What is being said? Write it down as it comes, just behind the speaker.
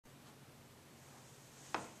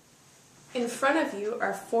In front of you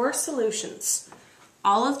are 4 solutions.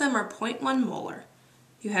 All of them are 0.1 molar.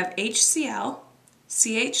 You have HCl,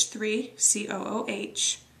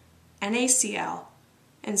 CH3COOH, NaCl,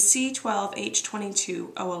 and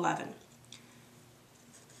C12H22O11.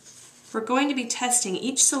 We're going to be testing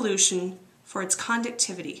each solution for its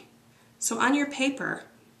conductivity. So on your paper,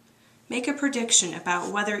 make a prediction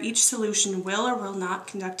about whether each solution will or will not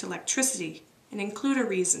conduct electricity and include a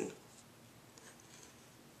reason.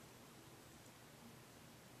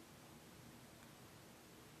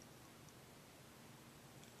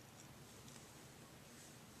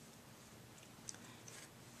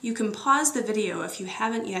 You can pause the video if you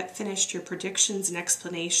haven't yet finished your predictions and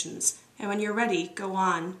explanations, and when you're ready, go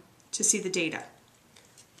on to see the data.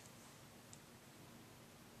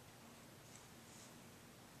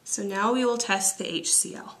 So now we will test the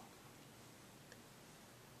HCl.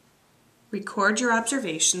 Record your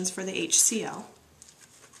observations for the HCl.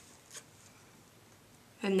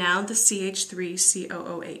 And now the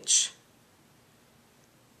CH3COOH.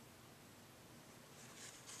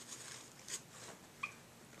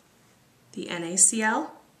 The NaCl,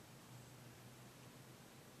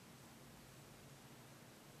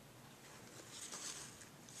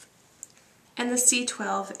 and the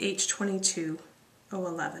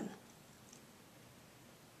C12H22O11.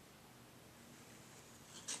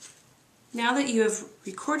 Now that you have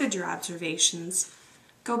recorded your observations,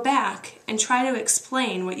 go back and try to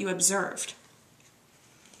explain what you observed.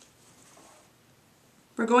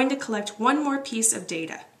 We're going to collect one more piece of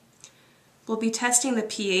data. We'll be testing the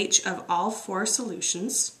pH of all 4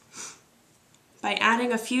 solutions by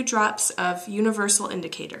adding a few drops of universal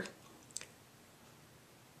indicator.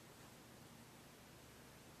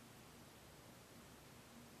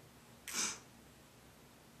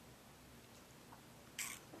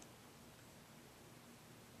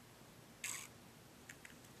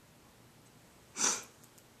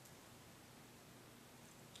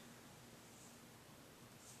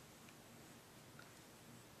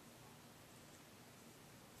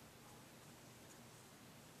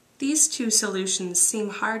 These 2 solutions seem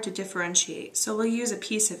hard to differentiate, so we'll use a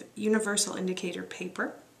piece of universal indicator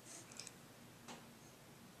paper.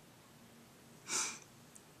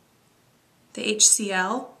 The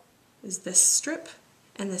HCl is this strip,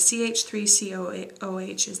 and the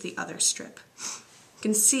CH3COOH is the other strip. You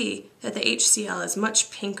can see that the HCl is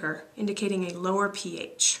much pinker, indicating a lower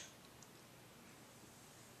pH.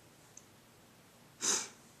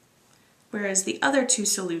 Whereas the other 2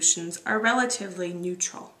 solutions are relatively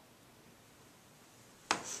neutral.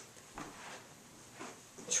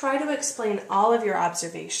 Try to explain all of your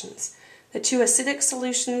observations, the 2 acidic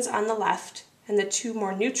solutions on the left and the 2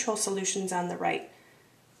 more neutral solutions on the right.